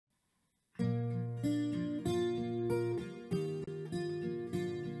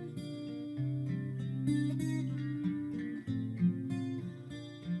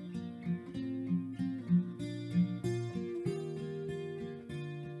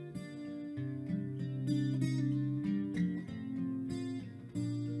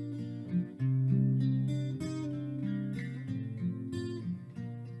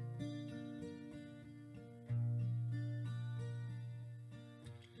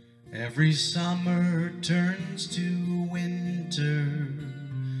Every summer turns to winter,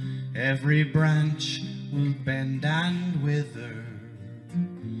 every branch will bend and wither.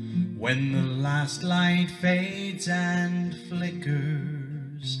 When the last light fades and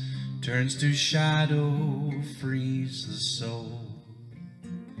flickers, turns to shadow, frees the soul.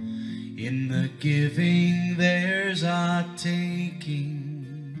 In the giving there's a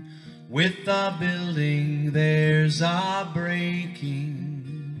taking, with the building there's a breaking.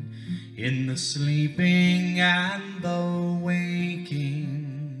 In the sleeping and the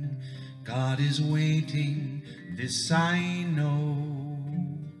waking, God is waiting, this I know.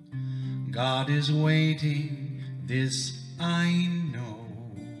 God is waiting, this I know.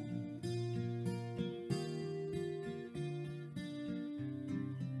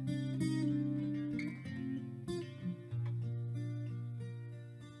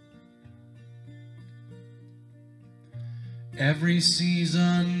 Every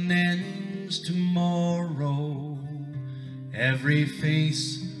season ends tomorrow, every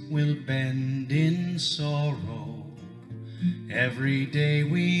face will bend in sorrow. Every day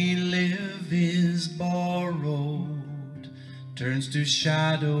we live is borrowed, turns to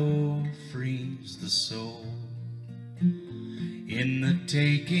shadow, frees the soul. In the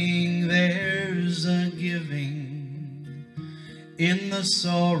taking there's a giving, in the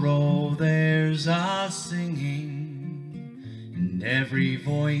sorrow there's a singing. In every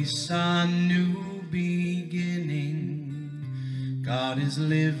voice a new beginning. God is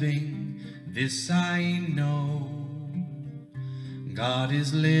living, this I know. God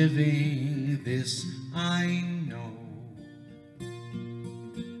is living, this I know.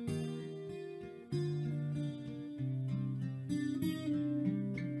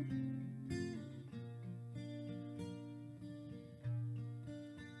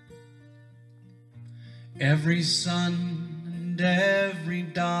 Every son and every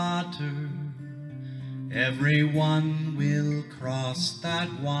daughter, everyone will cross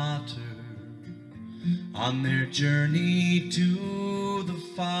that water on their journey to the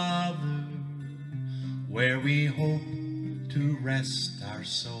Father, where we hope to rest our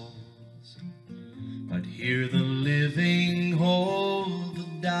souls. But here the living hold the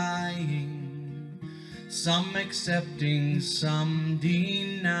dying, some accepting, some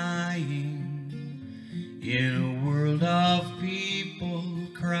denying. In a world of people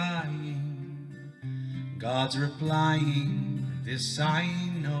crying, God's replying, this I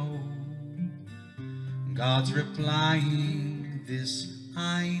know. God's replying, this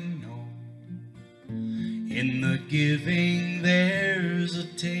I know. In the giving there's a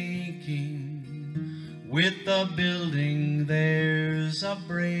taking, with the building there's a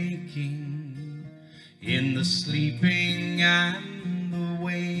breaking. In the sleeping and the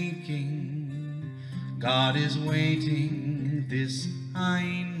waking, God is waiting, this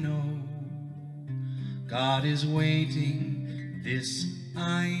I know. God is waiting, this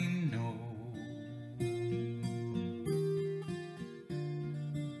I know.